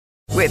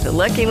With the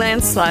Lucky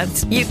Land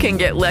Slots, you can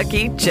get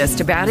lucky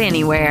just about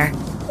anywhere.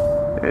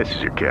 This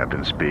is your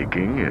captain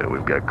speaking.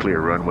 We've got clear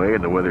runway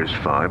and the weather's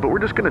fine, but we're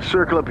just going to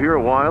circle up here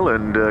a while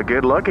and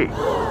get lucky.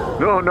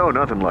 No,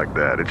 nothing like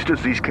that. It's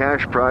just these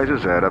cash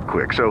prizes add up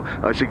quick. So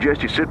I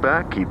suggest you sit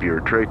back, keep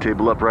your tray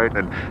table upright,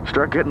 and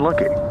start getting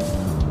lucky.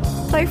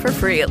 Play for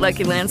free at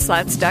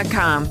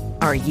LuckyLandSlots.com.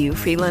 Are you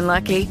feeling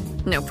lucky?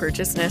 No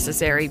purchase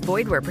necessary.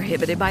 Void where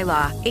prohibited by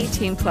law.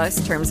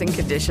 18+ terms and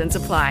conditions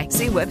apply.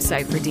 See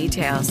website for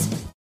details.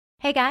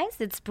 Hey guys,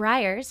 it's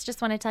Briars.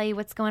 Just want to tell you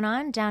what's going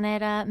on down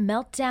at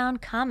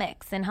Meltdown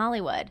Comics in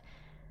Hollywood.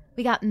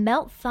 We got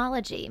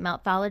Meltthology.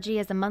 Meltthology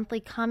is a monthly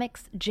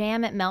comics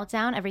jam at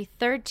Meltdown every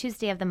third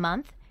Tuesday of the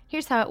month.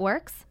 Here's how it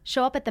works.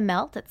 Show up at the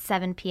Melt at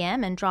 7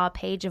 p.m. and draw a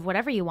page of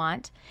whatever you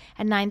want.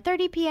 At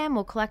 9:30 p.m.,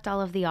 we'll collect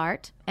all of the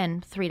art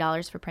and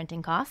 $3 for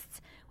printing costs.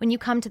 When you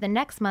come to the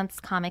next month's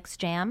comics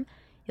jam,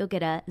 you'll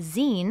get a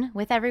zine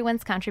with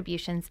everyone's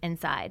contributions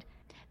inside.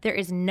 There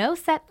is no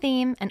set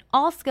theme, and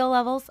all skill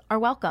levels are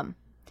welcome.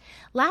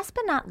 Last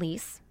but not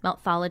least,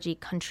 Meltthology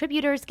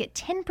contributors get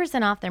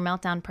 10% off their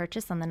Meltdown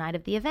purchase on the night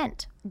of the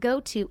event. Go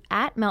to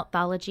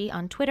 @Meltthology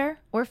on Twitter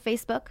or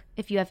Facebook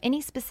if you have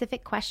any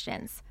specific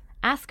questions.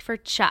 Ask for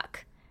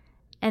Chuck,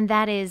 and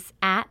that is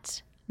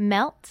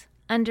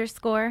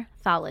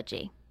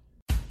 @Melt_thology.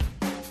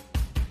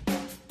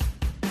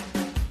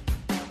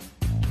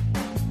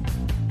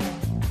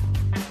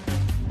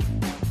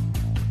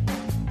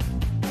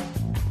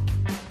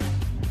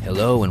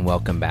 Hello and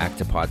welcome back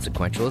to Pod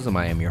Sequentialism.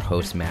 I am your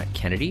host, Matt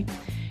Kennedy,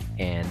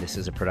 and this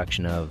is a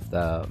production of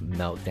the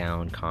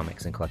Meltdown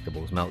Comics and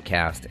Collectibles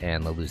Meltcast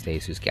and La Luz de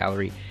Jesus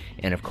Gallery,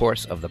 and of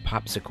course of the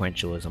Pop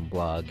Sequentialism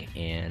blog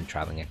and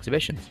traveling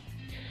exhibitions.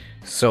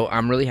 So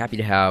I'm really happy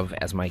to have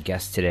as my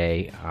guest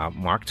today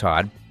Mark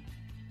Todd.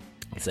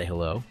 Say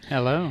hello.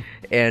 Hello.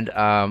 And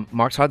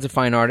Mark Todd's a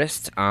fine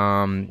artist.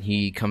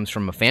 He comes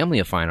from a family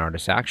of fine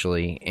artists,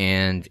 actually,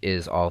 and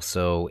is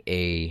also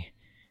a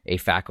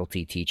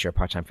faculty teacher,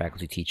 part-time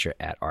faculty teacher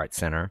at Art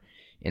Center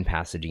in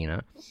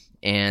Pasadena.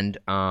 And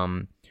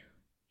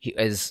he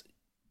is,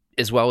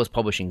 as well as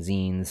publishing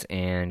zines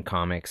and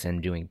comics and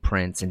doing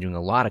prints and doing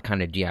a lot of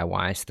kind of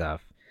DIY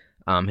stuff,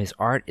 his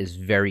art is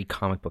very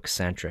comic book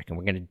centric. And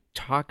we're going to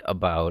talk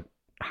about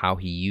how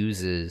he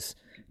uses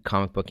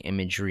comic book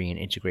imagery and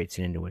integrates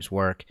it into his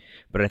work.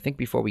 But I think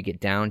before we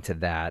get down to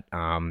that,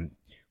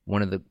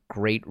 one of the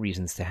great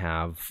reasons to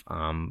have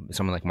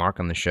someone like Mark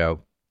on the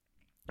show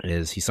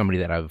is he's somebody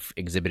that I've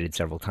exhibited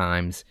several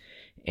times,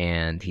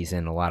 and he's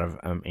in a lot of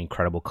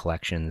incredible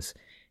collections.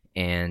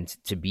 And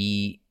to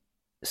be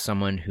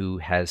someone who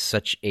has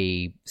such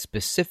a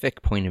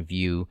specific point of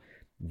view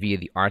via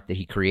the art that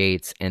he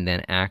creates, and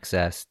then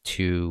access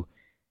to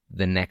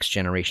the next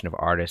generation of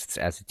artists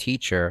as a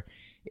teacher,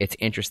 it's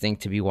interesting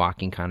to be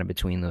walking kind of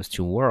between those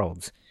two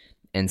worlds.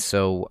 And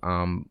so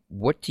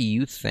what do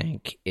you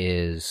think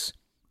is,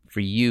 for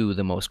you,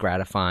 the most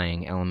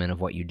gratifying element of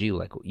what you do?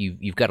 Like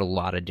you've got a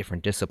lot of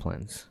different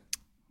disciplines.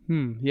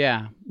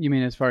 Yeah. You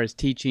mean as far as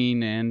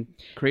teaching and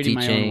creating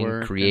my own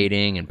work?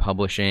 Creating and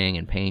publishing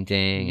and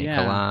painting and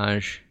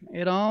collage.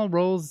 It all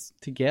rolls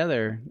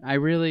together. I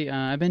really,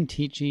 I've been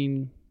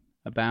teaching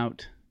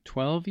about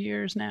 12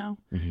 years now.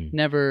 Mm-hmm.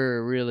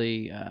 Never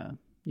really,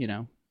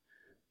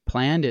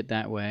 planned it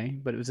that way,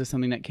 but it was just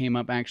something that came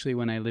up actually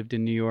when I lived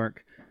in New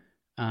York.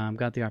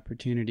 Got the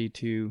opportunity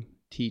to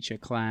teach a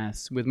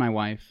class with my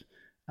wife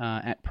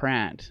at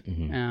Pratt.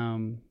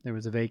 Mm-hmm. There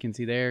was a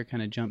vacancy there,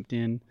 kind of jumped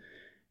in,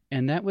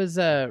 and that was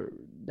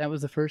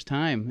the first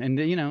time. And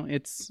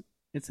it's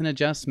an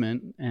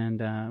adjustment,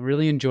 and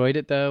really enjoyed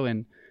it though.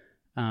 And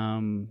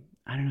I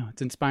don't know,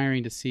 it's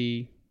inspiring to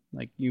see,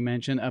 like you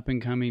mentioned, up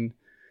and coming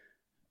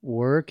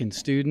work and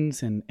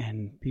students and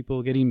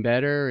people getting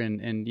better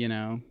and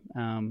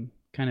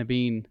kind of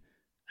being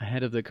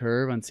ahead of the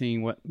curve on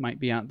seeing what might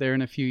be out there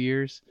in a few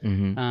years.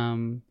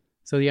 Mm-hmm.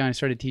 So yeah, I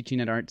started teaching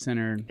at Art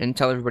Center. And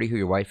tell everybody who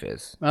your wife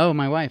is. Oh,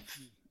 my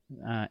wife,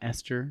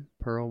 Esther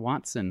Pearl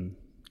Watson.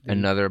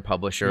 Another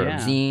publisher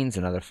of zines,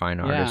 another fine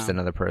artist,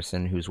 another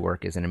person whose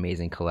work is in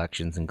amazing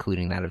collections,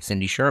 including that of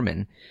Cindy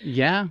Sherman.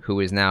 Yeah.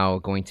 Who is now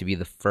going to be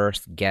the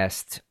first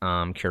guest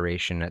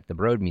curation at the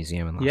Broad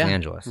Museum in Los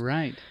Angeles.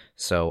 Right.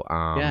 So,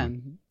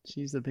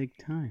 she's a big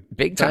time.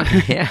 Big time,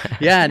 yeah.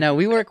 Yeah, no,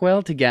 we work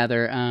well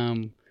together.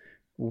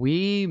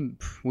 We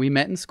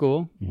met in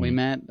school. Mm-hmm. We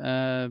met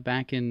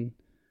back in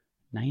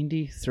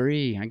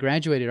 93. I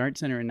graduated Art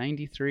Center in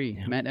 93.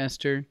 Yeah. Met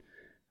Esther.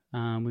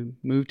 We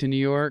moved to New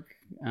York,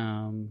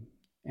 and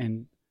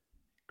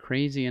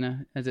crazy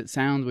as it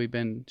sounds, we've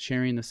been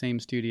sharing the same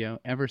studio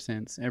ever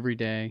since, every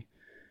day.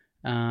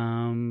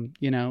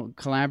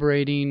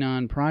 Collaborating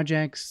on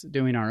projects,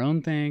 doing our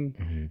own thing,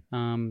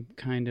 mm-hmm.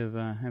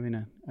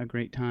 Having a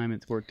great time.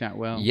 It's worked out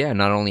well. Yeah,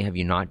 not only have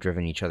you not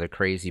driven each other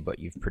crazy, but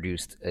you've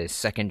produced a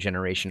second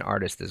generation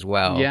artist as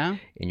well. Yeah.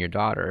 In your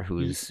daughter,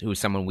 who's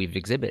someone we've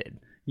exhibited.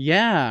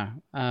 Yeah.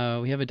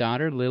 We have a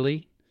daughter,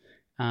 Lily,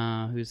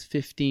 who's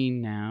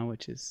 15 now,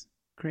 which is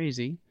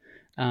crazy.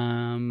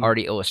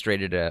 Already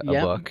illustrated a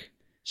book.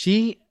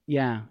 We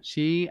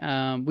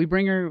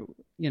bring her,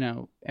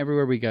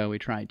 everywhere we go, we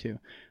try to,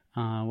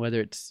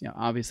 whether it's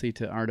obviously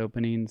to art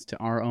openings, to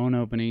our own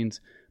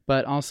openings,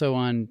 but also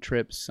on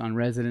trips, on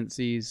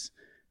residencies.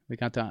 We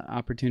got the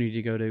opportunity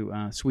to go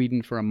to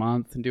Sweden for a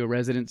month and do a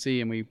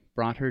residency, and we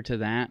brought her to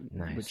that,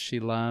 which she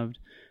loved.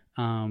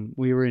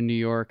 We were in New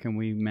York, and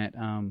we met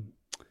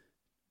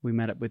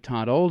up with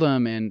Todd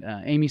Oldham, and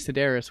Amy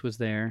Sedaris was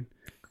there,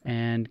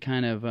 and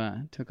kind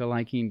of took a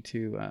liking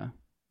to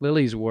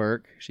Lily's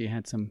work. She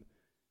had some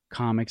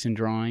comics and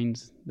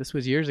drawings. This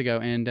was years ago,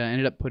 and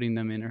ended up putting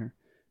them in her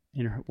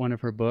one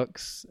of her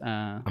books.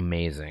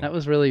 Amazing. That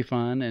was really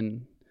fun,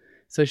 and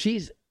so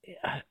she's.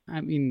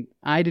 I mean,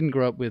 I didn't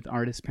grow up with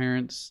artist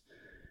parents,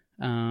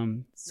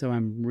 so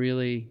I'm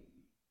really.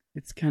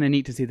 It's kind of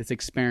neat to see this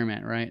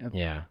experiment, right? Of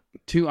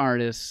two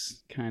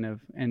artists, kind of,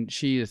 and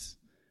she is.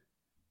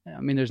 I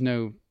mean, there's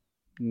no.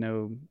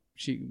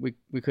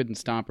 We couldn't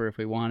stop her if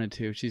we wanted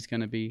to. She's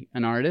going to be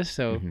an artist,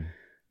 so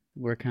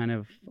we're kind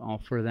of all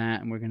for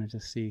that, and we're going to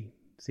just see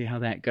how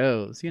that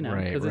goes,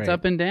 because it's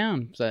up and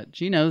down. But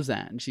she knows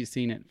that, and she's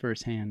seen it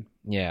firsthand.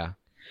 Yeah.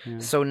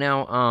 So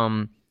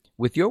now,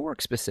 with your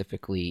work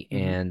specifically,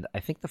 and I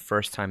think the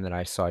first time that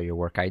I saw your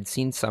work, I'd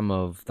seen some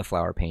of the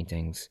flower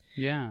paintings.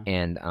 Yeah.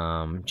 And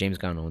James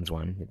Gunn owns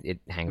one. It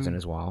hangs on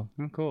his wall.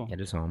 Oh, cool. At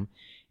his home.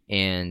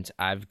 And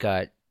I've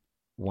got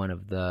one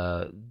of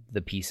the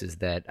pieces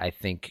that I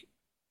think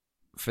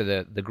for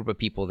the group of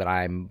people that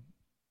I'm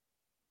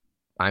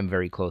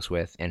very close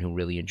with and who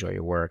really enjoy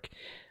your work,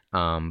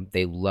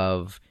 they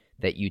love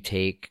that you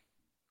take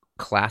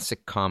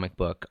classic comic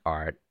book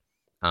art,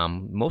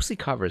 mostly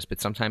covers, but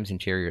sometimes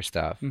interior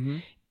stuff,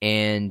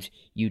 and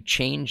you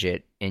change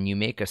it and you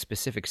make a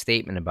specific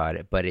statement about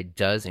it, but it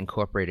does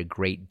incorporate a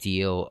great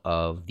deal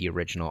of the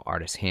original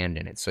artist's hand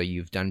in it. So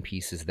you've done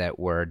pieces that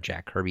were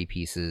Jack Kirby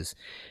pieces,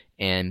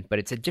 but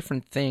it's a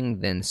different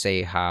thing than,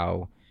 say,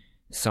 how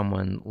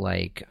someone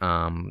like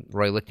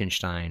Roy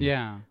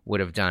Lichtenstein would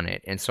have done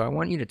it. And so I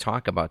want you to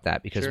talk about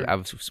that, because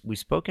we've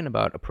spoken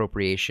about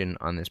appropriation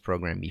on this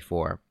program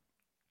before.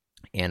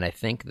 And I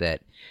think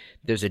that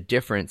there's a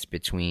difference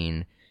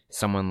between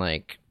someone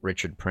like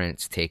Richard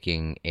Prince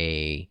taking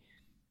a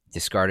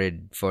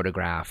discarded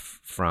photograph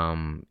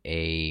from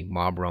a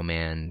Marlboro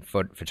Man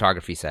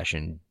photography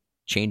session,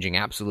 changing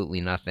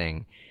absolutely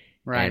nothing,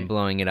 and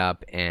blowing it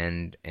up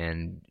and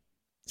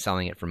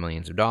selling it for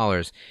millions of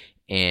dollars,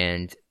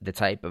 and the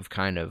type of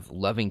kind of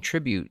loving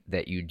tribute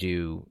that you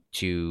do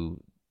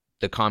to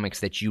the comics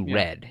that you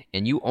read.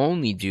 And you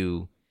only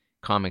do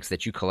comics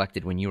that you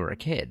collected when you were a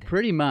kid.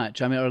 Pretty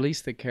much. I mean, or at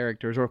least the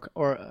characters,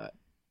 or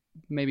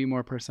maybe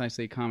more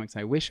precisely comics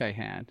I wish I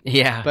had.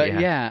 Yeah. But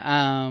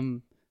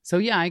so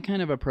I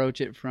kind of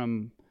approach it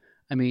from,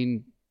 I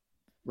mean,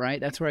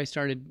 that's where I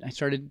started. I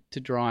started to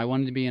draw. I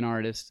wanted to be an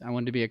artist. I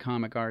wanted to be a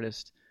comic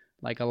artist.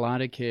 Like a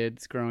lot of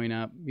kids growing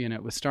up,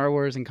 it was Star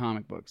Wars and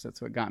comic books.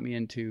 That's what got me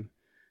into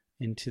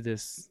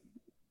this,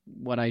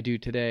 what I do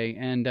today.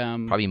 And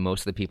probably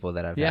most of the people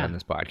that I've had on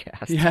this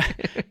podcast. Yeah.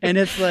 And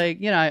it's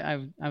like, I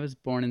was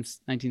born in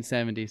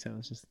 1970, so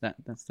it's just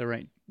that's the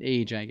right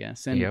age, I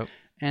guess. And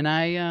and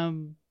I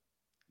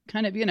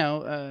kind of,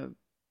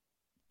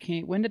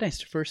 when did I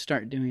first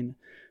start doing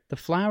the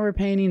flower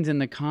paintings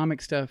and the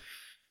comic stuff?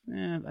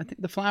 I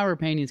think the flower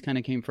paintings kind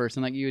of came first,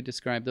 and like you had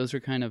described, those are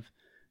kind of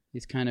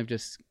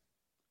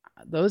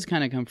those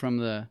kind of come from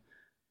the,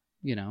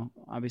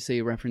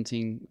 obviously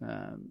referencing,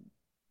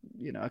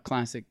 a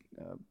classic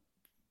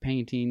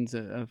paintings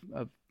of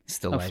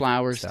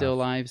flowers, still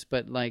lives,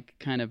 but like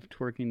kind of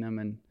twerking them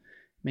and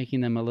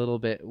making them a little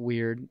bit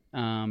weird,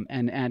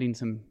 and adding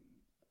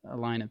a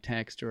line of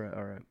text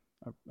or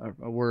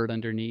a word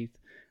underneath.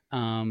 Now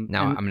I'm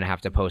gonna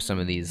have to post some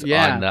of these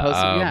on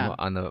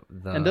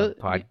the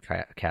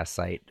podcast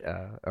site,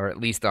 or at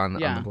least on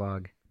the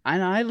blog.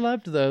 And I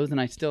loved those,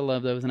 and I still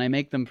love those, and I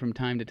make them from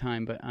time to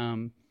time. But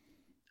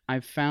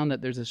I've found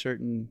that there's a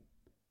certain,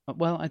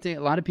 I think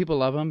a lot of people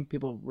love them,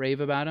 people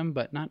rave about them,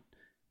 but not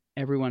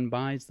everyone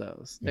buys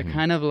those. They're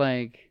kind of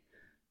like,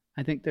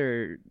 I think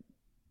they're,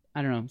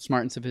 I don't know,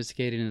 smart and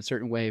sophisticated in a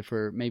certain way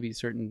for maybe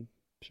certain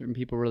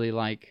people really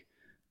like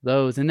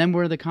those. And then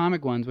we're the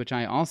comic ones, which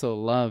I also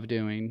love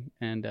doing,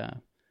 and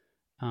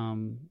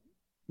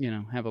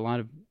have a lot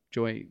of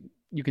joy.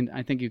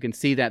 I think you can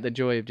see that the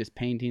joy of just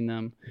painting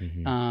them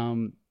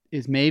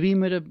is maybe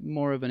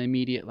more of an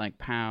immediate, like,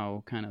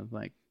 pow, kind of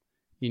like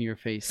in your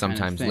face.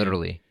 Sometimes kind of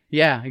literally.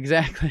 Yeah,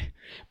 exactly.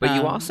 But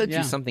you also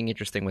do something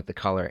interesting with the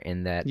color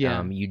in that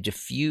you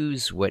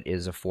diffuse what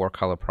is a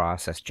 4-color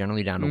process,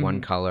 generally down to one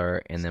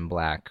color, and then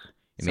black,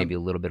 and maybe a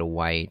little bit of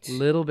white. A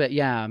little bit,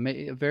 yeah.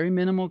 Very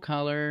minimal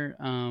color.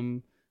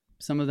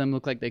 Some of them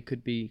look like they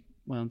could be,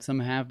 some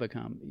have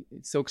become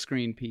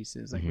silkscreen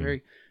pieces, like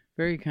very,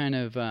 very kind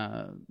of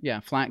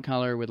flat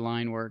color with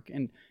line work,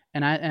 and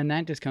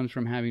that just comes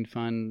from having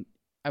fun.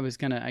 I was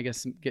gonna, I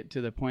guess, get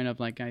to the point of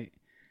like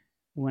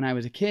when I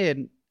was a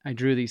kid, I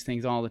drew these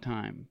things all the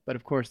time, but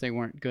of course they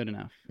weren't good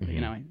enough.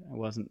 I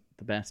wasn't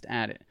the best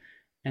at it.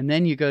 And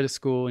then you go to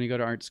school and you go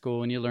to art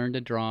school and you learn to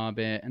draw a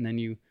bit, and then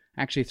you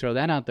actually throw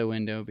that out the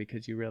window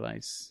because you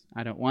realize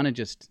I don't want to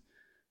just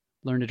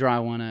learn to draw, I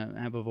want to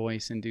have a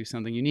voice and do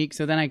something unique.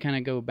 So then I kind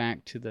of go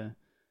back to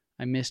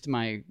I missed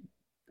my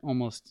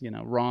almost,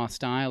 raw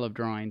style of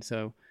drawing.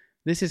 So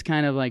this is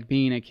kind of like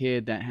being a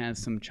kid that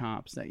has some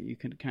chops that you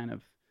can kind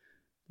of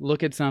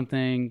look at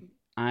something.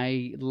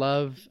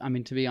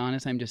 To be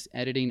honest, I'm just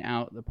editing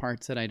out the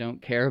parts that I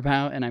don't care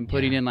about, and I'm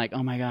putting in like,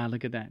 oh my God,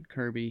 look at that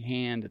Kirby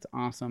hand. It's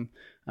awesome.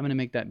 I'm going to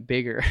make that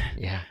bigger.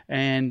 Yeah.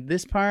 And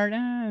this part,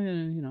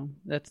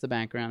 that's the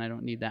background. I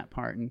don't need that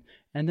part. And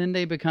then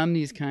they become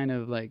these kind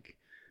of like,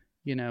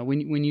 when I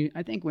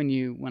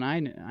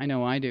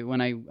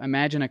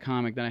imagine a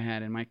comic that I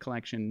had in my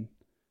collection,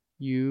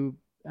 you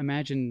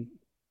imagine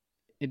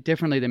it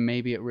differently than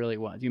maybe it really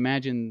was. You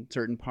imagine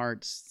certain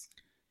parts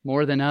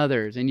more than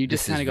others, and you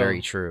just kind of go,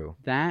 very true.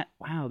 The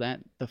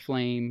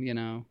flame,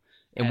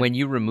 And when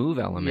you remove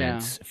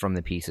elements from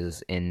the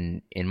pieces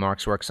in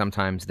Mark's work,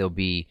 sometimes there'll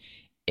be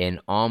an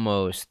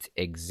almost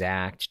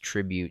exact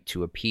tribute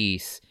to a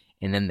piece,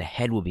 and then the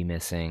head will be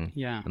missing.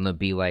 Yeah. And there'll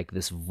be like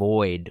this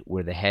void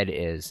where the head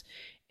is.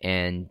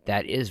 And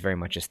that is very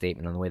much a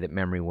statement on the way that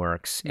memory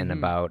works and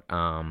about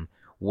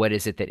what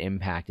is it that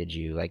impacted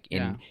you. Like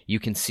you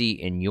can see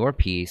in your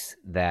piece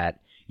that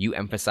you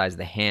emphasize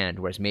the hand,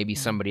 whereas maybe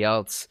somebody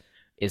else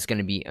is going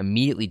to be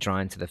immediately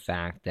drawn to the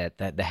fact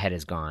that the head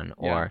is gone.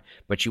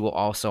 But you will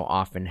also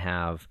often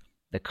have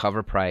the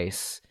cover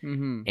price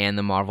and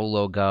the Marvel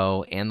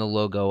logo and the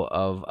logo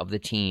of the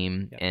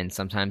team, and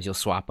sometimes you'll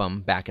swap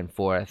them back and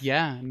forth.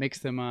 Yeah, mix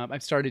them up.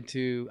 I've started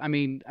to.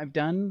 I've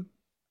done,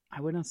 I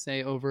would not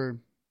say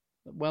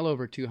well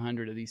over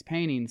 200 of these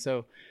paintings.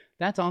 So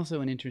that's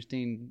also an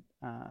interesting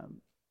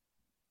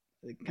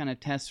kind of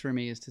test for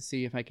me, is to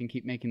see if I can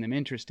keep making them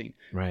interesting.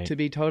 Right. To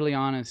be totally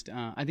honest,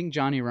 I think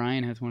Johnny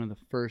Ryan has one of the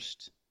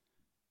first,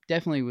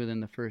 definitely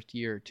within the first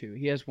year or two,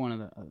 he has one of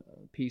the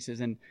pieces,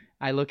 and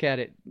I look at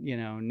it,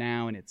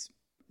 now, and it's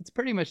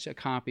pretty much a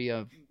copy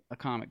of a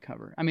comic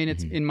cover.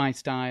 It's in my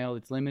style.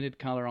 It's limited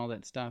color, all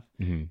that stuff.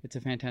 It's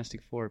a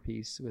Fantastic Four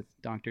piece with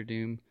Doctor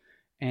Doom,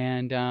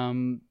 and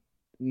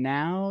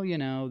now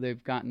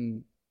they've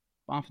gotten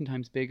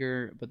oftentimes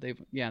bigger, but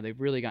they've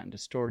really gotten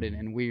distorted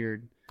and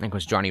weird. And of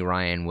course, Johnny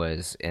Ryan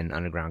was an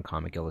underground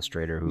comic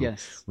illustrator who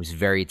was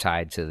very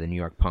tied to the New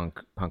York punk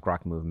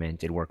rock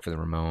movement, did work for the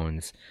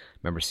Ramones. I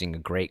remember seeing a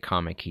great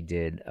comic he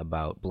did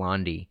about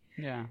Blondie.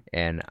 Yeah.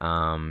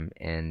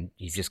 And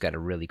he's just got a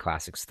really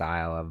classic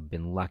style. I've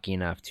been lucky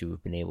enough to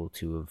have been able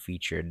to have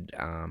featured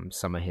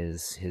some of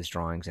his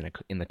drawings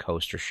in the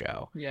Coaster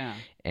show. Yeah.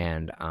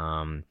 And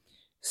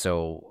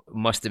so it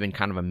must have been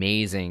kind of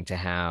amazing to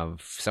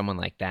have someone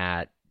like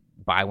that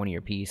buy one of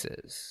your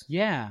pieces.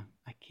 Yeah.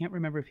 I can't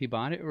remember if he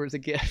bought it or as a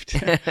gift.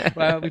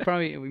 Well,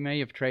 we may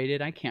have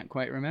traded. I can't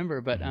quite remember,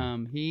 but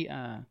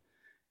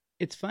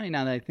it's funny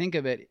now that I think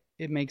of it.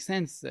 It makes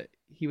sense that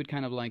he would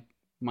kind of like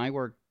my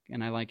work,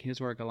 and I like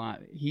his work a lot.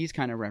 He's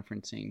kind of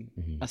referencing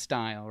a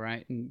style,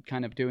 right, and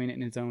kind of doing it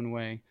in his own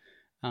way.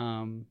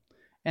 And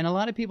a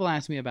lot of people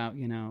ask me about,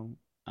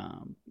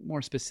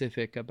 more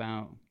specific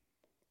about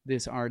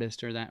this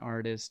artist or that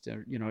artist,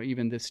 or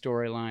even this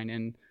storyline,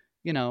 and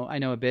I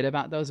know a bit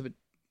about those, but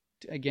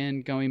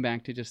again, going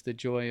back to just the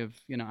joy of,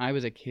 I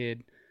was a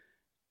kid,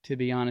 to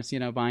be honest,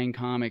 buying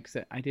comics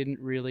that I didn't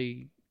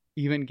really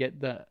even get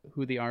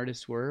who the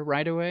artists were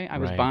right away. I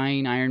was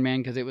buying Iron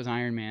Man because it was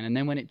Iron Man. And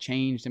then when it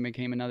changed and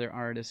became another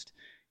artist,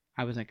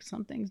 I was like,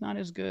 something's not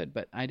as good.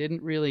 But I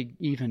didn't really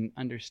even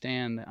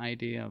understand the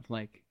idea of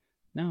like,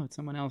 no, it's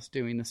someone else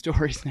doing the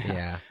stories now.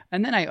 Yeah.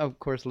 And then I, of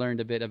course, learned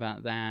a bit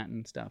about that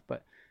and stuff.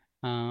 But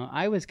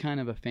I was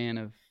kind of a fan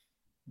of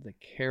the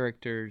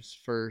characters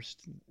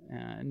first,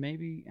 and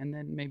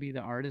then maybe the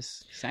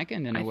artists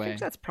second in a way. I think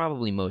that's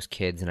probably most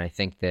kids, and I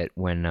think that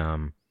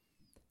when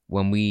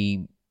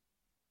we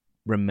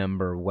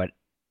remember what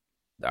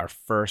our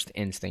first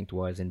instinct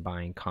was in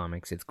buying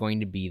comics, it's going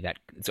to be that,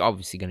 it's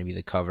obviously going to be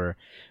the cover,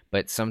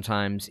 but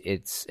sometimes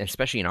it's,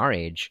 especially in our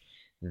age,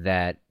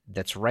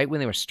 that's right when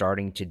they were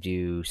starting to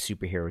do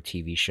superhero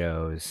TV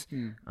shows.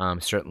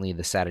 Certainly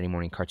the Saturday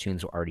morning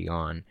cartoons were already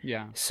on.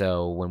 Yeah.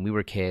 So when we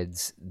were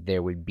kids,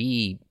 there would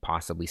be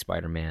possibly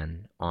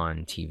Spider-Man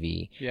on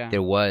TV. Yeah.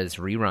 There was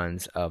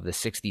reruns of the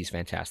 60s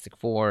Fantastic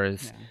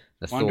Fours,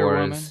 the Wonder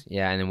Woman.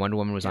 Yeah, and then Wonder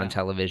Woman was on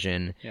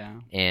television. Yeah.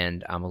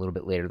 And a little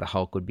bit later, the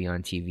Hulk would be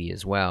on TV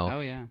as well. Oh,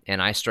 yeah.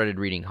 And I started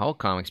reading Hulk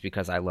comics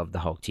because I loved the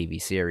Hulk TV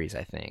series,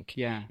 I think.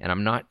 Yeah. And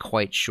I'm not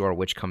quite sure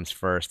which comes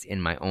first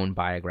in my own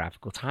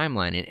biographical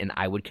timeline, and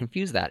I would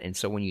confuse that. And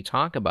so when you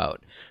talk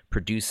about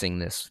producing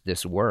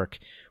this work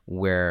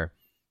where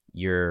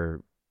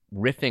you're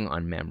riffing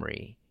on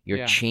memory,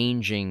 you're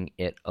changing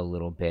it a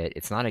little bit.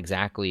 It's not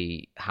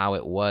exactly how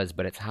it was,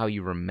 but it's how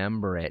you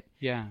remember it.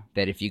 Yeah.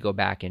 That if you go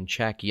back and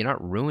check, you're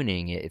not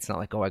ruining it. It's not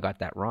like, oh, I got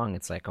that wrong.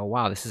 It's like, oh,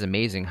 wow, this is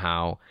amazing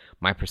how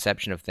my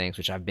perception of things,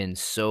 which I've been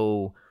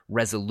so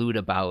resolute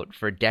about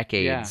for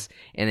decades,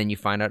 and then you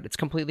find out it's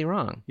completely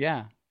wrong.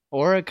 Yeah.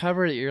 Or a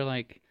cover that you're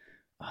like,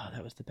 oh,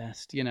 that was the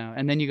best,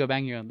 and then you go back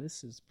and you go,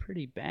 this is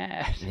pretty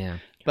bad. Yeah.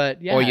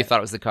 But yeah. Or you thought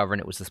it was the cover and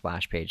it was the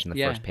splash page in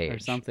the first page. Or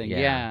something.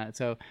 Yeah.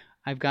 So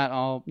I've got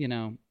all,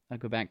 I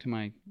go back to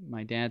my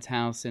dad's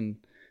house, and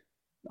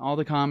all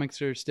the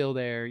comics are still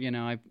there. You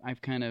know,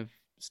 I've kind of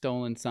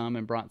stolen some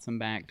and brought some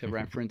back to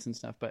reference and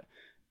stuff, but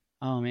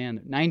oh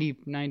man,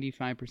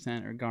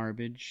 95% are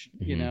garbage,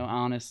 you know,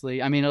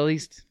 honestly. I mean, at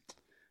least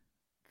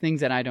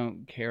things that I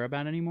don't care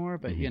about anymore,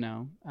 but you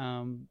know,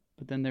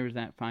 but then there was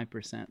that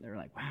 5%. They're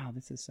like, wow,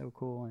 this is so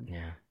cool. And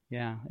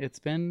yeah, it's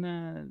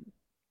been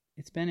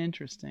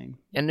interesting.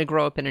 And to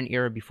grow up in an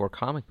era before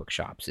comic book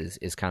shops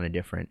is kind of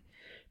different,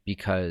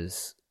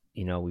 because,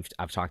 you know,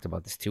 I've talked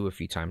about this too a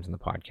few times in the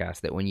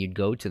podcast, that when you'd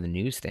go to the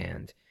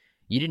newsstand,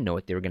 you didn't know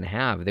what they were going to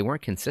have. They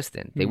weren't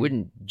consistent. They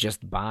wouldn't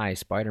just buy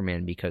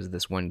Spider-Man because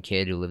this one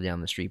kid who lived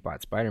down the street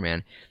bought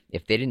Spider-Man.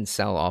 If they didn't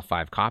sell all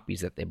 5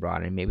 copies that they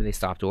brought in, maybe they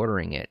stopped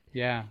ordering it.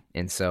 Yeah.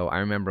 And so I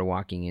remember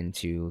walking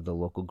into the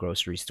local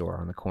grocery store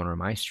on the corner of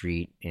my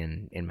street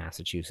in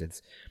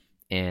Massachusetts,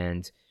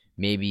 and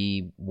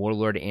maybe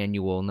Warlord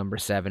Annual number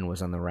 7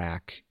 was on the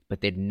rack,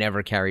 but they'd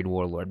never carried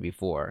Warlord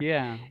before.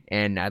 Yeah.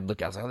 And I was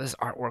like, oh, this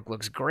artwork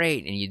looks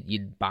great. And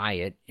you'd buy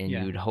it, and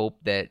you'd hope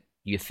that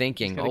you're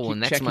thinking, oh, well,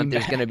 next month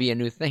there's going to be a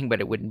new thing, but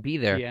it wouldn't be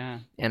there. Yeah.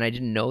 And I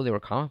didn't know there were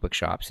comic book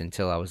shops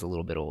until I was a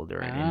little bit older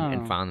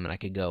and found them, and I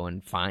could go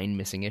and find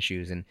missing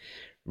issues and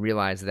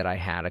realized that I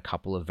had a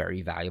couple of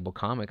very valuable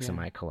comics in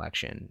my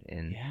collection,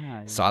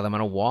 and saw them on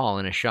a wall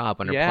in a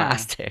shop under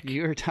plastic.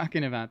 You were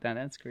talking about that.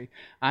 That's great.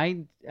 My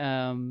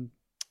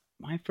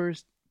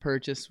first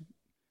purchase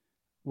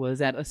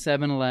was at a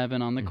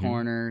 7-Eleven on the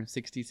corner,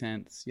 60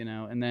 cents, you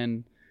know, and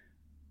then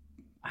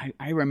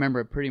I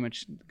remember pretty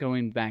much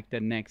going back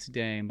the next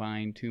day and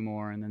buying 2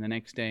 more, and then the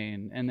next day,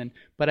 and then,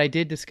 but I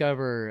did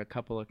discover a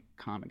couple of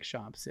comic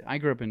shops. I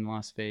grew up in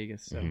Las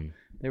Vegas, so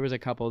there was a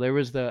couple. There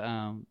was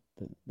the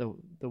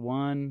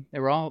one. They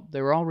were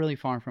all really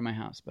far from my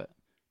house, but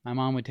my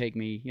mom would take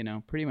me, you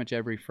know, pretty much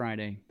every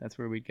Friday. That's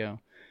where we'd go.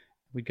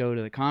 We'd go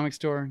to the comic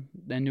store,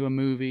 then to a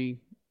movie,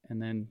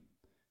 and then,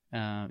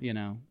 you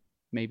know,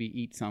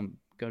 maybe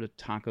go to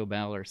Taco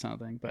Bell or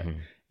something. But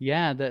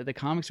yeah, the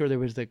comic store, there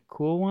was the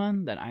cool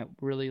one that I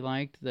really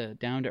liked, the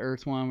down to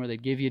earth one where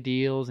they'd give you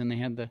deals and they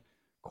had the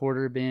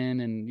quarter bin,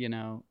 and, you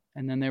know,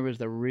 and then there was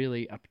the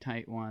really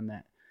uptight one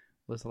that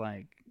was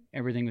like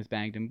everything was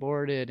bagged and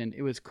boarded, and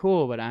it was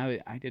cool, but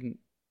I didn't,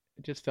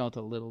 it just felt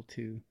a little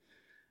too,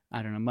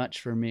 I don't know, much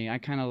for me. I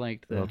kind of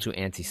liked a little too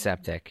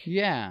antiseptic.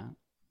 Yeah.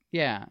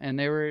 And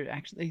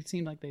they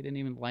seemed like they didn't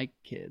even like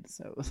kids.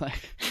 So it was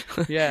like,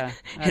 yeah.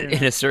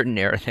 In a certain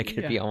era, that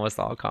could be almost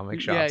all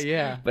comic shops.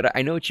 Yeah. But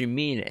I know what you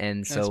mean.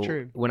 And so that's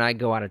true. When I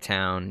go out of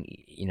town,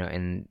 you know,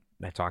 and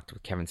I talked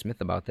with Kevin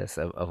Smith about this,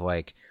 of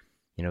like,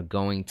 you know,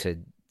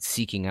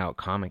 seeking out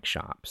comic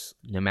shops,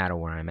 no matter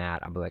where I'm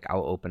at,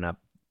 I'll open up,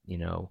 you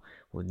know,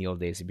 well, in the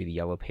old days it'd be the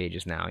yellow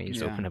pages. Now you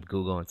just open up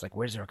Google and it's like,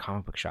 where's there a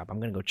comic book shop? I'm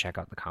going to go check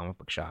out the comic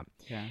book shop.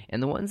 Yeah.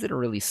 And the ones that are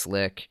really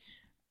slick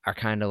are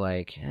kind of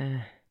like,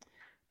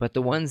 but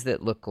the ones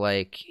that look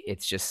like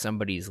it's just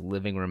somebody's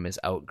living room is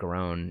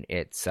outgrown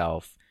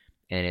itself,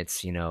 and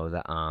it's, you know,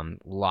 the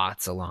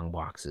lots of long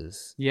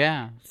boxes,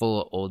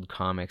 full of old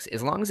comics.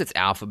 As long as it's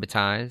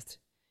alphabetized,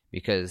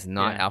 because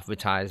not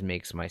alphabetized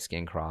makes my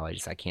skin crawl.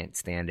 I can't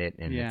stand it,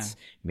 and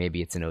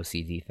maybe it's an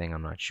OCD thing.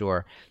 I'm not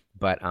sure,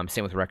 but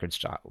same with record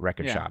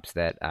shops.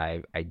 That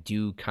I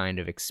do kind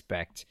of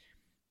expect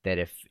that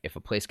if a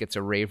place gets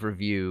a rave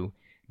review,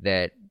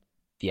 that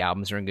the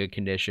albums are in good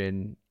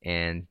condition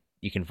and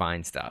you can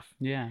find stuff.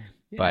 Yeah.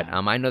 But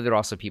I know there are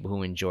also people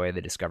who enjoy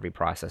the discovery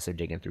process of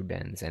digging through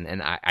bins,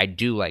 and I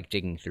do like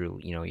digging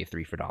through, you know, your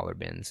 3 for $1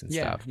 bins and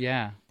stuff.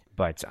 Yeah.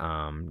 But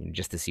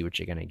just to see what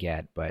you're gonna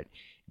get. But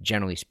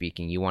generally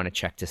speaking, you want to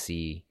check to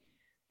see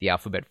the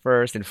alphabet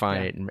first and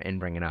find it and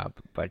bring it up.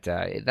 But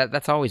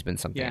that's always been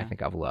something I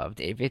think I've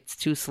loved. If it's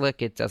too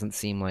slick, it doesn't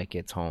seem like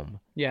it's home.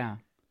 Yeah,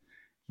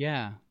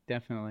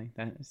 definitely.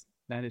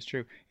 That is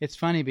true. It's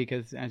funny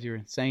because as you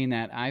were saying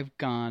that, I've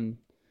gone.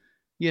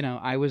 You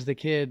know, I was the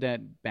kid that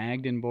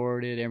bagged and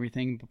boarded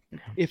everything.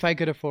 If I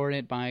could afford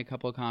it, buy a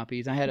couple of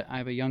copies. I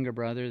have a younger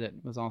brother that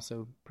was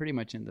also pretty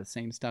much in the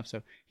same stuff.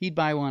 So he'd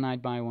buy one,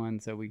 I'd buy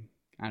one. So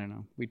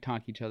we'd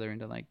talk each other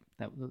into like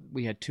that.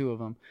 We had 2 of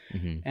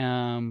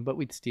them, but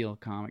we'd steal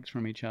comics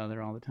from each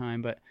other all the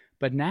time.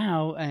 But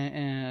now,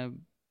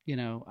 you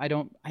know, I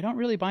don't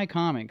really buy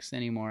comics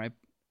anymore.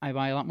 I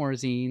buy a lot more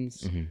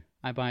zines.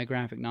 I buy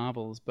graphic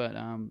novels, but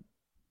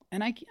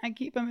and I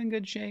keep them in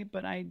good shape.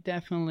 But I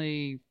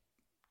definitely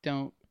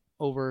don't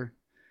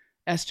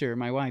Esther,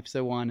 my wife's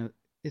the one.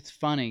 It's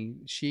funny.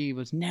 She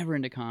was never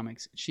into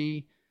comics.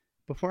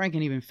 Before I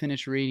can even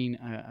finish reading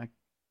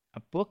a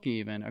book,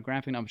 even a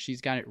graphic novel,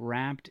 she's got it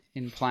wrapped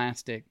in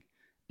plastic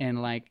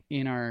and like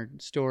in our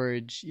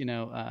storage, you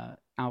know,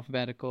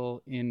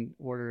 alphabetical in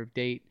order of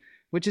date,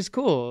 which is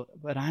cool.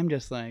 But I'm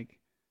just like,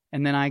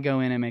 and then I go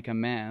in and make a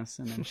mess,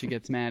 and then she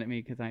gets mad at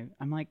me because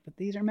I'm like, but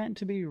these are meant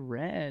to be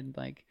read,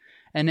 like.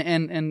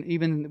 And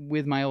even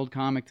with my old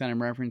comics that I'm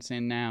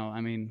referencing now,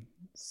 I mean,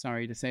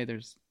 sorry to say,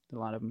 there's a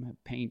lot of them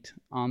have paint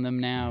on them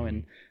now,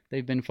 and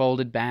they've been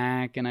folded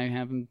back, and I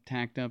have them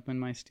tacked up in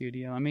my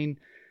studio. I mean,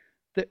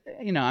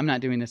 I'm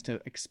not doing this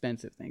to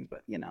expensive things,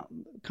 but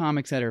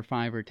comics that are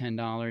 $5 or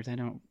 $10, I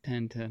don't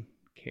tend to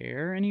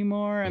care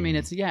anymore. I mean,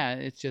 it's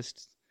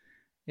just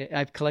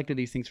I've collected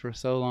these things for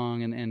so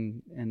long,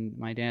 and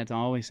my dad's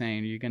always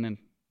saying,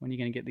 when are you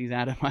gonna get these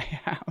out of my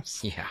house?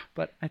 Yeah.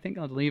 But I think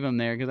I'll leave them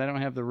there because I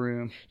don't have the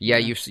room. Yeah,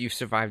 you've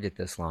survived it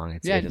this long.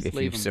 If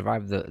you've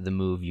survived the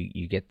move,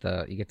 you get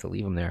to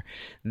leave them there.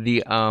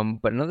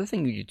 But another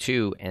thing you do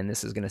too, and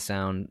this is gonna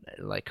sound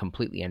like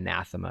completely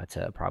anathema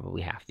to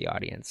probably half the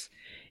audience,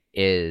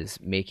 is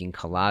making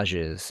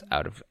collages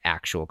out of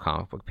actual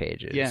comic book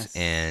pages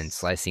and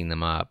slicing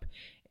them up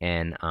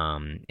and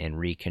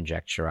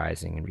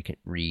reconjecturizing and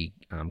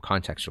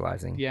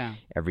contextualizing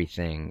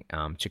everything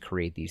to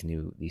create these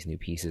new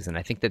pieces. And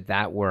I think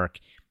that work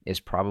is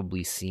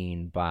probably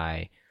seen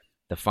by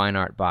the fine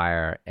art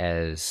buyer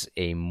as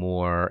a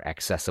more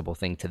accessible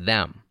thing to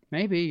them.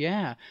 Maybe,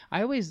 yeah.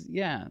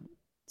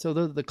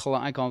 So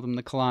I call them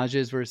the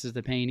collages versus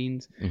the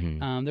paintings.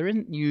 Mm-hmm. There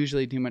isn't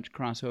usually too much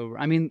crossover.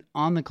 I mean,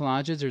 on the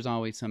collages, there's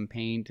always some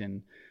paint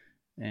and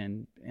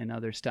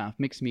other stuff,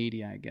 mixed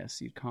media, I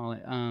guess you'd call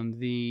it.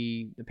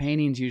 The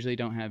paintings usually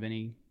don't have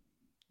any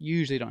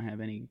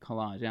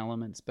collage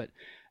elements, but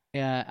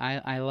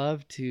I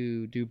love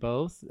to do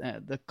both.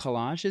 The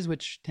collages,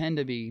 which tend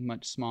to be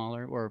much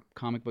smaller or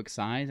comic book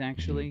size,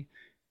 actually,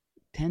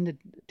 tend to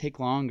take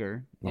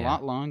longer, a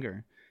lot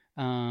longer.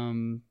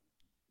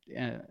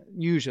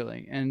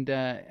 Usually, and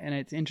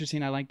it's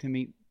interesting. I like to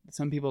meet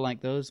some people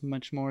like those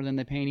much more than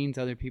the paintings.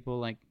 Other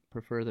people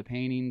prefer the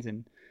paintings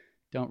and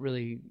don't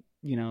really,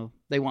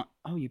 they want,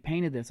 oh, you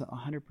painted this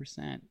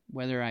 100%,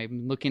 whether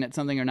I'm looking at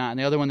something or not. And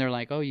the other one, they're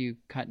like, oh, you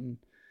cut and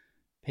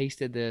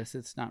pasted this.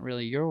 It's not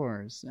really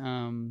yours.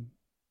 And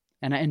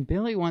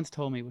Billy once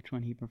told me which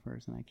one he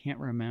prefers, and I can't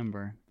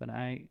remember, but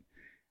I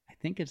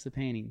think it's the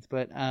paintings.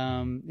 But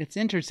it's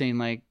interesting,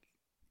 I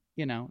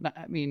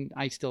mean,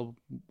 I still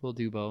will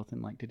do both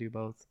and like to do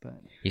both.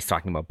 But he's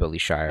talking about Billy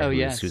Shire,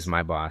 who's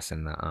my boss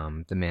and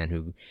the man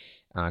who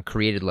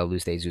created La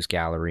Luz de Zeus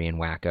Gallery and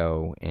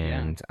Wacko,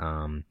 and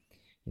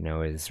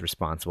is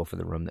responsible for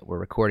the room that we're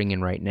recording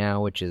in right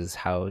now, which is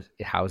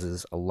it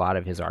houses a lot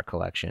of his art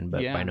collection,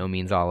 but by no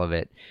means all of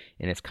it.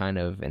 And it's kind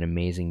of an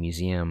amazing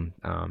museum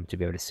to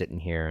be able to sit in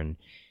here and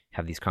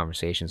have these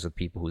conversations with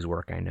people whose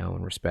work I know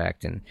and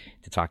respect, and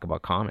to talk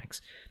about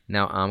comics.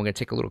 Now, I'm going to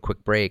take a little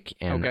quick break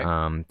and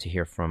to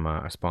hear from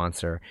a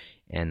sponsor.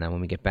 And then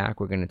when we get back,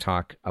 we're going to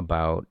talk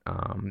about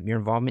your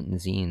involvement in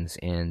zines,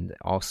 and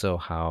also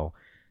how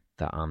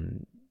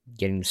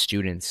getting the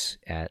students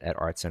at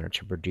Art Center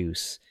to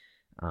produce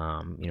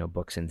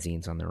books and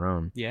zines on their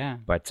own. Yeah.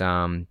 But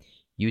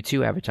you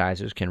too,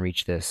 advertisers, can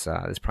reach this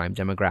prime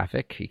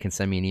demographic. You can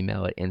send me an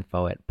email at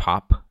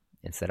info@pop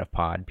instead of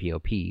pod,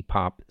 P-O-P,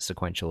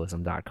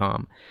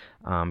 popsequentialism.com.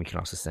 You can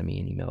also send me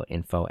an email at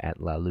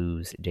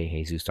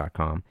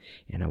info@laluzdejesus.com.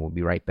 And I will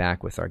be right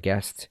back with our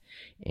guest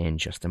in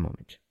just a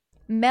moment.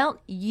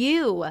 Melt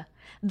U,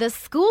 the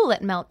school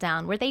at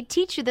Meltdown, where they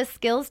teach you the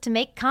skills to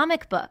make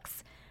comic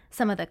books.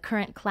 Some of the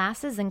current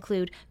classes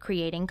include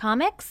creating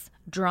comics,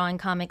 drawing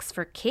comics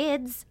for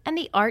kids, and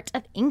the art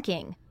of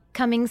inking.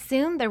 Coming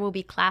soon, there will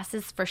be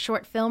classes for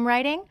short film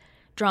writing,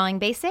 drawing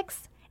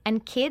basics,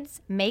 and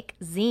kids make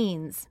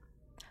zines.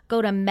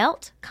 Go to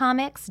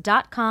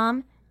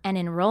meltcomics.com and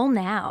enroll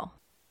now.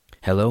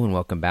 Hello and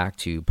welcome back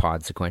to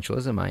Pod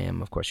Sequentialism. I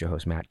am, of course, your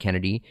host, Matt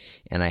Kennedy,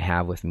 and I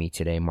have with me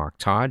today Mark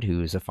Todd,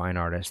 who is a fine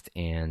artist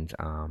and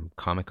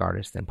comic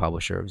artist and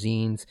publisher of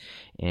zines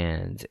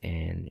and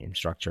an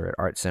instructor at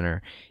Art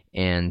Center.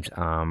 And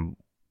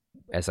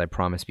as I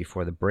promised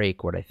before the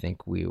break, what I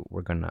think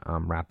we're going to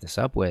wrap this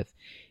up with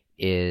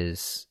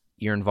is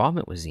your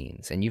involvement with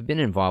zines. And you've been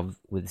involved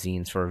with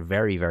zines for a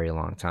very, very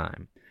long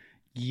time.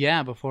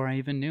 Yeah, before I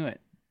even knew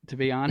it, to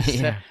be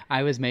honest.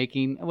 I was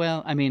making,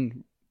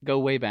 go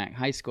way back.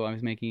 High school, I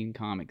was making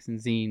comics and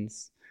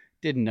zines.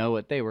 Didn't know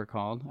what they were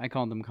called. I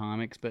called them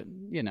comics, but,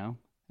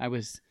 I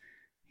was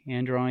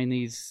hand drawing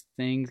these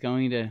things,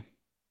 going to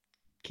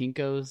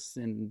Kinko's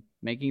and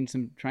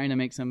trying to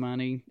make some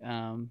money.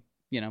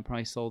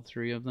 Probably sold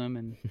 3 of them,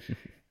 and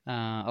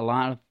a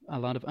lot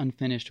of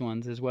unfinished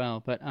ones as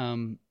well. But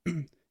then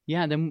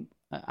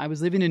I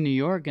was living in New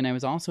York, and I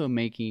was also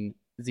making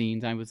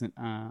zines.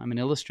 I'm an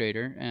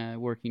illustrator,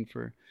 working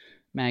for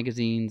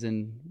magazines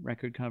and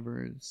record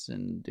covers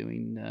and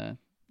doing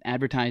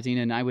advertising.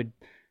 And I would,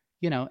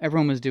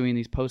 everyone was doing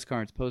these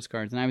postcards,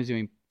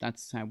 and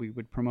that's how we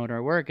would promote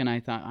our work. And I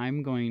thought, I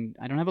don't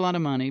have a lot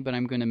of money, but I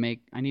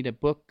need a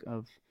book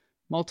of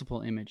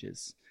multiple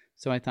images.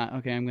 So I thought,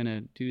 okay, I'm going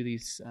to do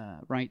these,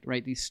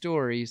 write these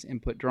stories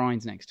and put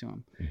drawings next to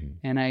them. Mm-hmm.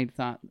 And I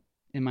thought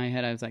in my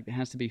head, I was like, it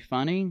has to be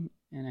funny,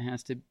 and it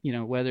has to,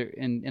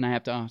 and I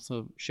have to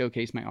also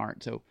showcase my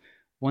art. So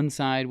one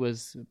side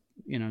was,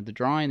 the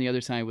drawing, the other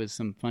side was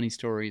some funny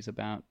stories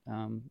about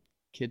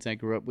kids I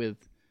grew up with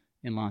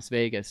in Las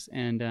Vegas,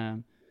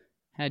 and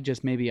had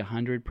just maybe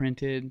 100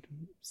 printed,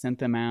 sent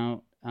them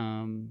out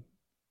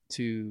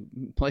to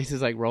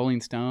places like Rolling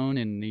Stone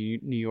and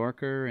New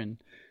Yorker and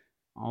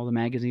all the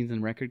magazines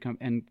and record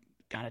and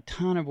got a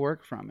ton of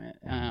work from it.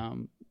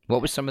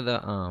 What were some of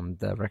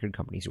the record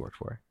companies you worked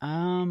for?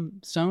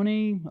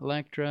 Sony,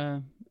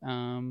 Elektra,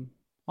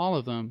 all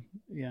of them.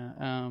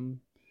 Yeah.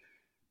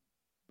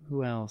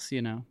 Who else?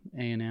 A&M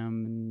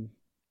and.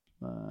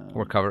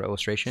 Or cover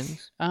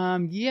illustrations?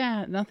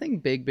 Yeah, nothing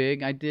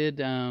big. I did.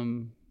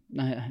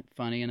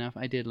 Funny enough,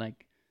 I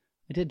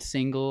did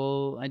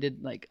single. I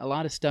did like a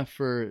lot of stuff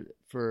for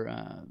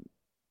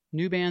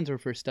new bands or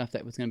for stuff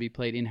that was going to be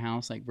played in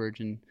house, like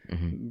Virgin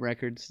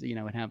Records.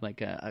 Would have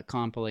like a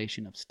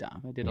compilation of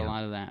stuff. I did a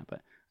lot of that,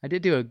 but I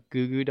did do a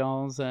Goo Goo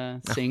Dolls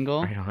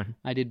single. Right on.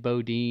 I did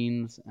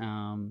Bodine's.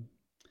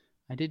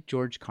 I did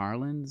George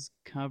Carlin's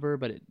cover,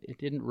 but it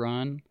didn't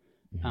run.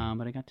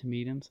 But I got to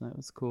meet him, so that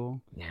was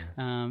cool.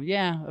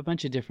 Yeah. A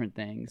bunch of different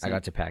things. I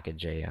got to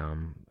package a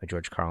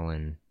George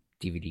Carlin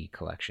DVD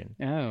collection.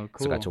 Oh,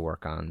 cool. So I got to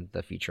work on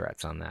the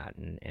featurettes on that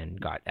and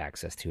got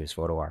access to his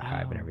photo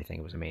archive and everything.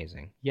 It was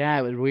amazing. Yeah,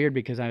 it was weird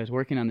because I was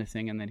working on this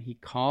thing, and then he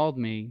called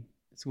me.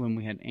 It's when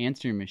we had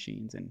answering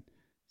machines, and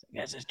he's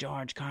like, "This is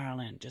George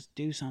Carlin. Just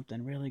do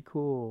something really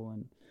cool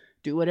and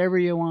do whatever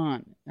you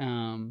want."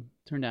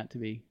 Turned out to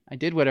be, I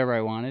did whatever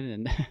I wanted,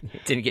 and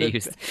didn't get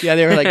used. Yeah,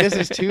 they were like, "This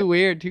is too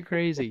weird, too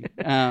crazy."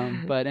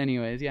 But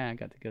anyways, yeah, I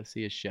got to go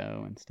see a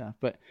show and stuff.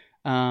 But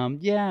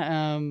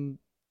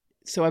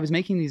so I was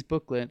making these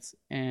booklets,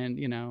 and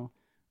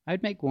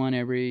I'd make one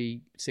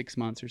every 6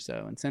 months or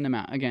so and send them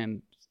out.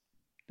 Again,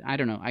 I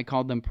don't know. I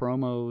called them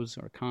promos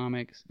or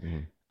comics.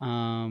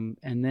 And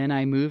then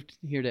I moved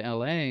here to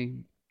LA,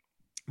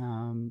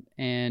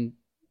 and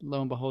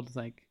lo and behold, it's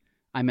like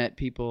I met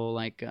people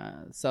like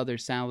Souther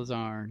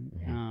Salazar,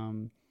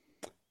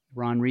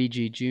 Ron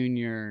Rigi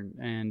Jr.,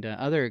 and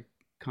other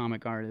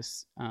comic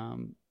artists.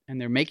 And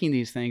they're making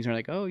these things. They're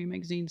like, "Oh, you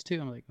make zines too?"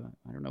 I'm like, well,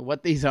 I don't know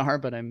what these are,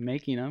 but I'm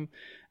making them.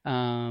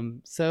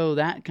 So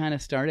that kind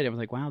of started. I was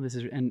like, wow, this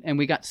is, and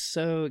we got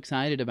so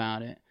excited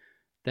about it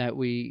that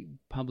we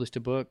published a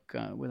book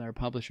with our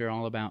publisher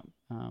all about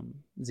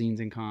zines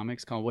and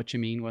comics called What You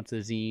Mean, What's a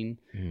Zine,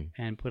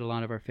 and put a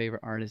lot of our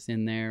favorite artists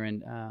in there.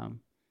 And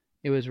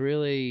it was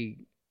really,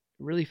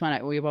 really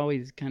fun. We've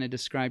always kind of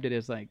described it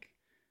as like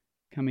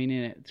coming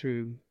in it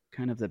through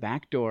kind of the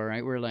back door,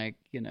 right? We're like,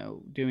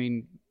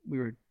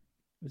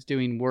 was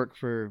doing work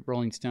for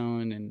Rolling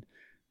Stone and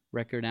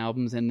record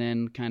albums, and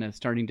then kind of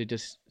starting to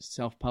just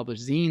self-publish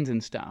zines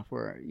and stuff,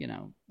 where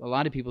a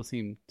lot of people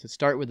seem to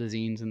start with the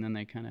zines and then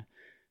they kind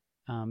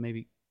of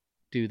maybe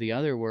do the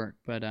other work.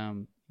 But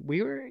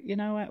we were,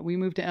 we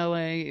moved to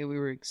LA, we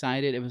were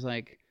excited. It was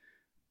like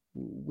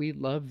we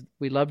loved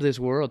this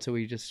world, so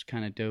we just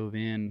kind of dove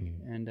in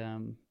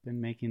and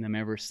been making them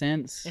ever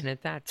since. And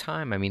at that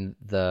time, I mean,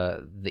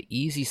 the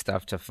easy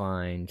stuff to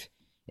find.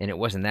 And it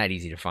wasn't that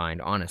easy to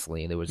find,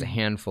 honestly. There was a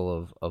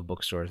handful of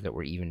bookstores that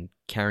were even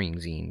carrying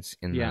zines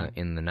in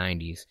the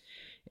 90s.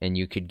 And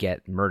you could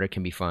get Murder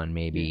Can Be Fun,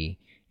 maybe,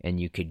 and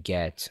you could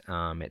get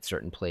at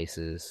certain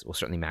places, well,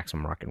 certainly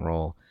Maximum Rock and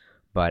Roll,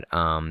 but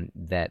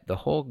that the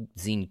whole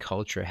zine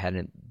culture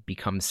hadn't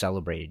become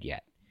celebrated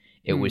yet.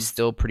 It was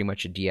still pretty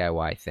much a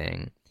DIY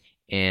thing.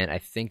 And I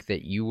think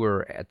that you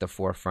were at the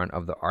forefront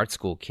of the art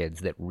school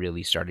kids that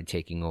really started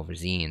taking over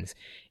zines.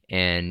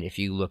 And if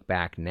you look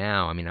back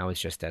now, I mean, I was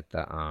just at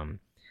the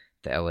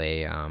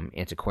LA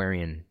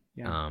Antiquarian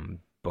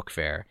book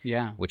fair,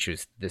 which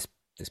was this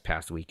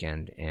past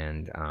weekend,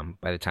 and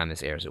by the time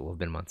this airs, it will have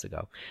been months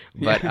ago.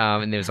 But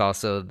and there's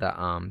also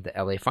the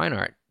LA Fine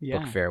Art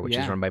book fair, which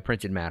is run by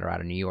Printed Matter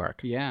out of New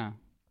York. Yeah,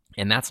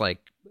 and that's like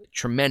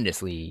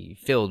tremendously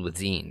filled with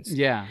zines.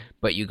 Yeah,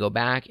 but you go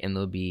back and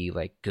there'll be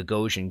like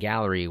Gagosian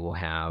Gallery will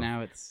have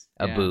now it's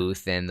a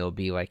booth, and there'll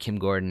be like Kim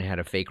Gordon had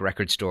a fake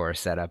record store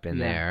set up in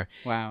there.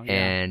 Wow.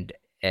 And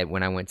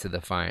when I went to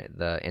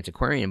the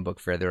Antiquarian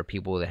book fair, there were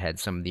people that had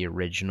some of the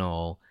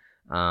original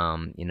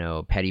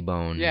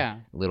Pettibone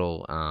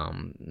little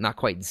not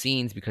quite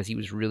zines, because he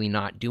was really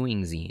not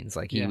doing zines.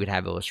 Like he would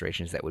have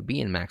illustrations that would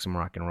be in Maximum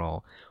Rock and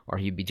Roll, or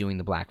he'd be doing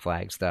the Black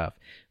Flag stuff.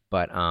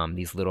 But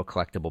these little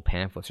collectible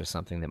pamphlets or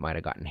something that might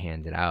have gotten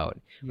handed out,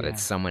 or that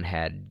someone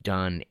had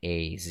done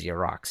a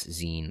Xerox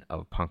zine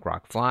of punk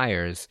rock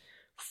flyers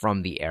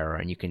from the era,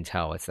 and you can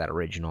tell it's that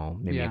original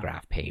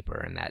mimeograph paper,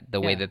 and that the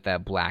way that the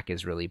black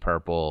is really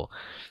purple.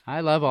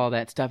 I love all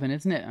that stuff, and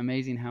isn't it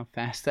amazing how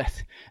fast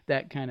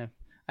that kind of,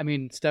 I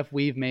mean, stuff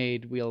we've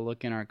made, we'll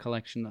look in our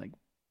collection like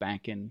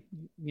back in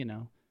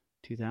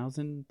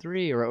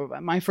 2003,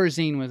 or my first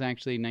zine was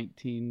actually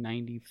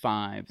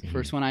 1995, the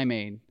first one I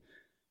made.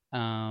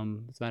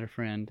 It's about a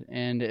friend,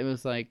 and it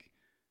was like,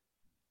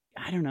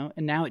 I don't know,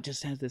 and now it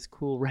just has this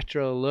cool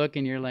retro look,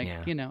 and you're like,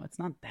 it's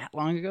not that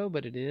long ago,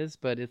 but it is,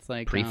 but it's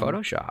like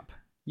pre-Photoshop.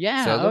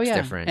 So it looks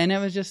different, and it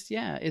was just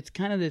it's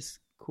kind of this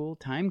cool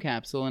time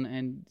capsule,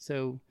 and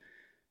so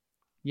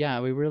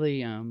we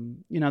really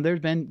there's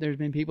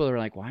been people that are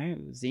like, why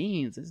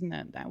zines?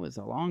 Isn't that was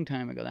a long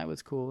time ago? That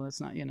was cool.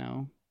 That's not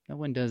no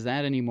one does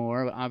that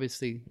anymore. But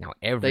obviously, now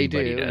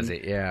everybody does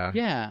it.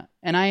 Yeah,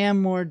 and I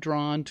am more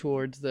drawn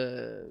towards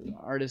the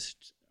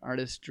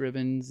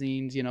artist-driven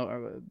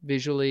zines.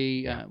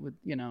 Visually, with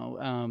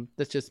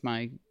that's just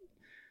my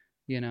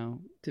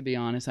To be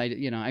honest,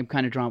 I'm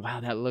kind of drawn,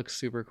 wow, that looks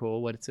super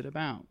cool. What's it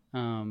about?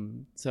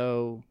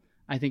 So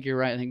I think you're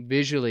right. I think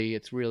visually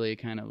it's really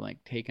kind of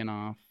like taken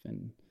off,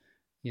 and,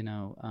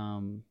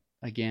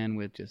 again,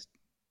 with just,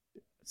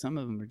 some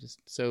of them are just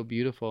so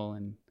beautiful,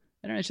 and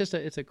I don't know,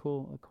 it's a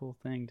cool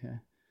thing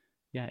to,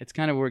 it's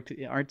kind of worked.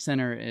 Art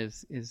Center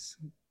is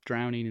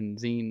drowning in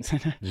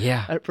zines,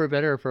 yeah, for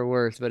better or for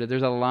worse, but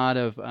there's a lot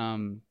of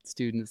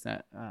students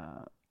that,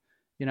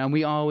 and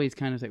we always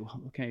kind of say,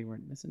 well, okay,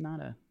 this is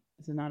not a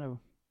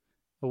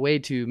way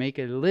to make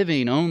a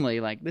living only.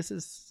 Like, this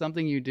is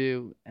something you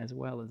do as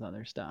well as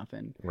other stuff,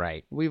 and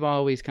right. We've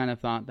always kind of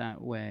thought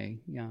that way.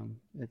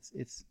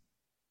 It's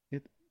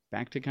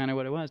back to kind of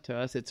what it was to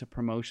us. It's a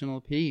promotional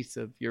piece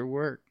of your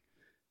work.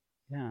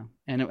 Yeah,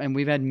 and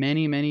we've had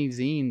many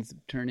zines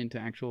turn into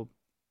actual,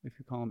 if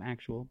you call them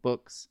actual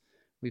books,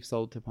 we've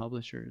sold to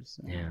publishers.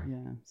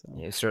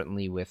 So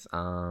certainly with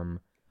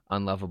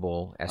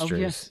Unlovable,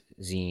 Esther's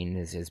zine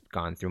has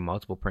gone through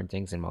multiple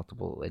printings and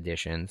multiple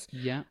editions.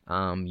 Yeah.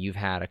 You've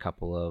had a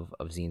couple of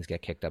zines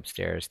get kicked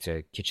upstairs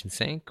to Kitchen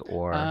Sink,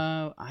 or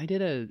I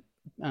did a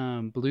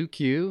Blue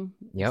Q.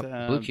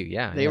 Yep, Blue Q.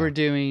 Yeah, they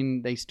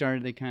they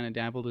kind of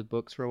dabbled with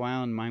books for a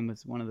while, and mine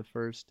was one of the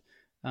first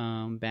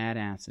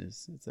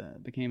badasses.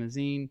 It became a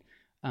zine.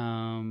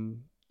 I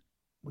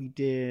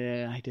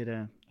did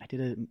a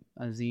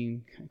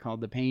zine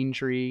called The Pain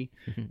Tree,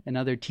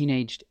 another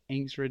teenage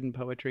angst-ridden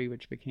poetry,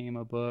 which became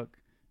a book.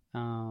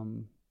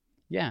 Like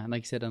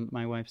I said,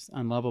 my wife's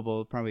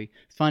Unlovable, probably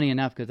funny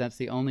enough, because that's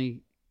the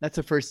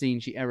first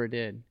zine she ever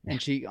did. And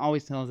she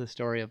always tells a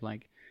story of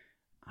like,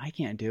 I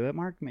can't do it.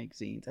 Mark makes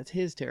zines. That's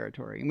his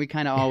territory. And we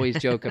kind of always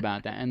joke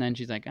about that. And then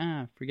she's like,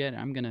 forget it.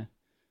 I'm going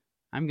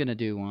to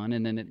do one.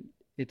 And then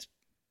it's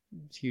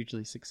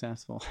hugely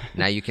successful.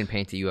 Now you can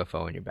paint a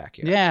UFO in your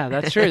backyard. Yeah,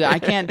 that's true. I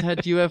can't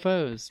touch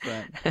UFOs,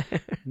 but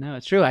no,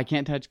 it's true. I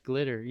can't touch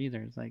glitter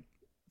either. It's like,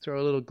 throw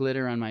a little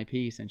glitter on my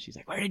piece, and she's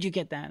like, where did you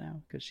get that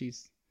now?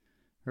 Because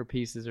her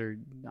pieces are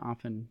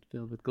often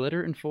filled with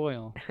glitter and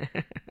foil.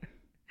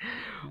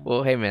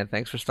 Well, hey man,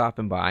 thanks for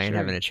stopping by and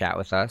having a chat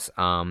with us.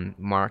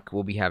 Mark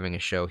will be having a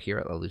show here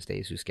at La Luz de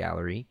Jesus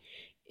Gallery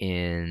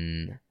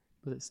in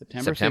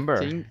September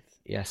 15th?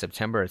 Yeah,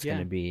 September it's going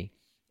to be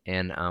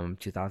in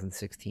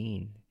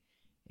 2016,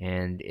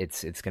 and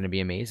it's going to be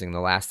amazing. The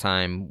last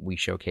time we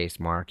showcased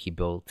Mark, he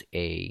built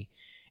a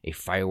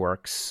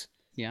fireworks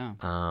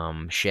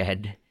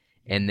shed,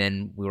 and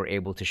then we were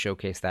able to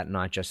showcase that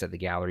not just at the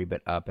gallery,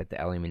 but up at the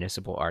LA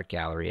Municipal Art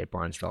Gallery at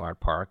Barnesville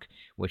Art Park,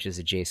 which is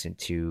adjacent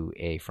to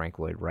a Frank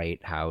Lloyd Wright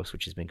house,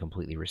 which has been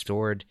completely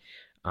restored.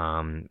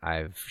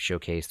 I've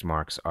showcased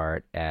Mark's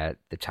art at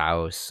the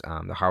Taos,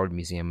 the Harwood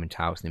Museum in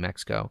Taos, New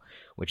Mexico,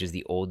 which is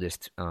the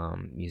oldest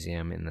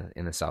museum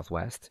in the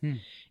Southwest.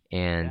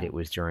 And it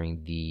was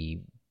during the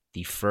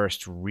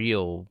first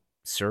real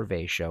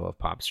survey show of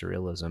pop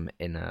surrealism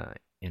in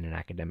an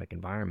academic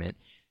environment,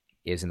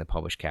 is in the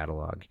published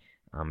catalog.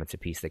 It's a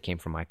piece that came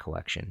from my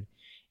collection,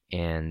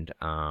 and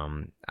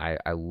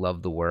I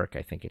love the work.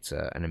 I think it's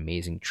an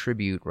amazing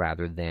tribute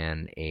rather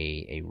than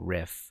a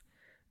riff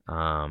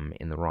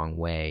in the wrong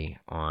way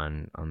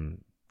on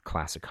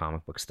classic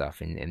comic book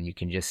stuff, and you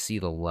can just see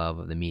the love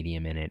of the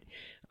medium in it.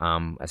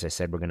 As I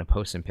said, we're going to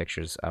post some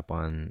pictures up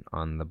on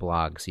the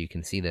blog so you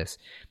can see this.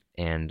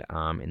 And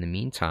in the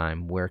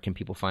meantime, where can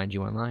people find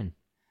you online?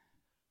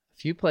 A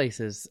few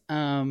places.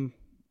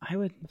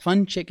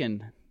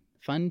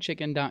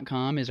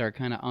 Funchicken.com is our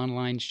kind of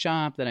online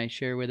shop that I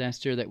share with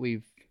Esther, that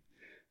we've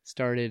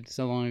started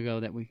so long ago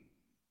that we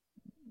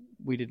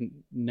didn't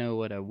know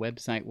what a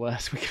website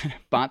was. We kind of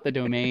bought the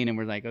domain and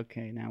we're like,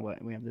 okay, now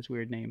what? We have this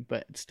weird name,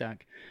 but it's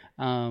stuck.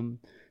 I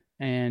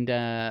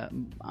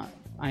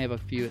have a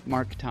few at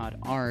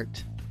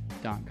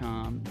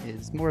marktoddart.com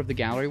is more of the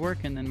gallery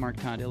work, and then Mark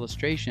Todd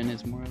Illustration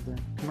is more of the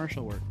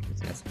commercial work.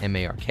 That's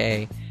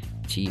MarkTodd.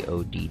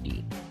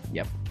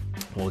 Yep.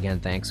 Well, again,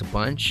 thanks a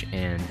bunch,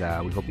 and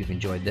we hope you've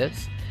enjoyed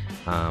this.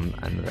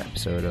 Another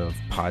episode of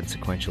Pod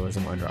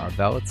Sequentialism under our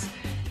belts.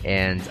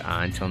 And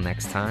until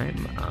next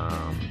time,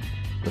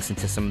 listen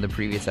to some of the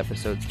previous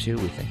episodes too.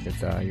 We think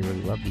that you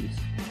really love these.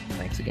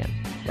 Thanks again.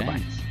 Bye-bye.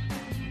 Thanks.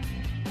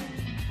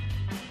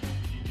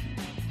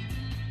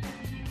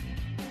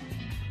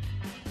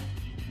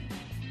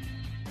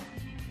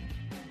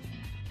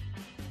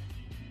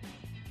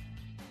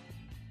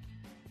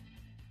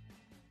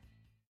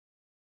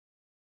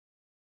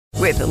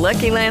 With the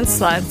Lucky Land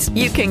Slots,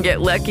 you can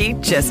get lucky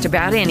just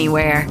about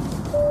anywhere.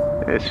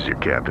 This is your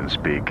captain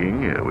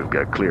speaking. We've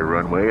got clear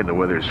runway and the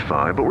weather's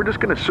fine, but we're just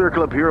going to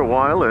circle up here a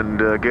while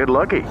and get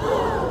lucky.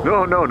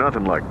 No,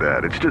 nothing like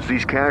that. It's just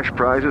these cash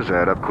prizes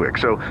add up quick.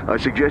 So I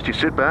suggest you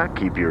sit back,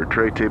 keep your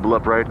tray table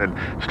upright, and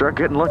start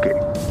getting lucky.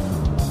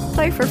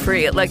 Play for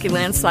free at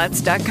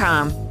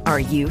LuckyLandSlots.com.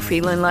 Are you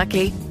feeling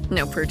lucky?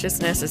 No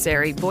purchase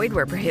necessary. Void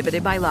where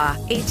prohibited by law.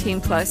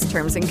 18+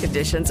 terms and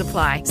conditions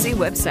apply. See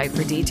website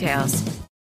for details.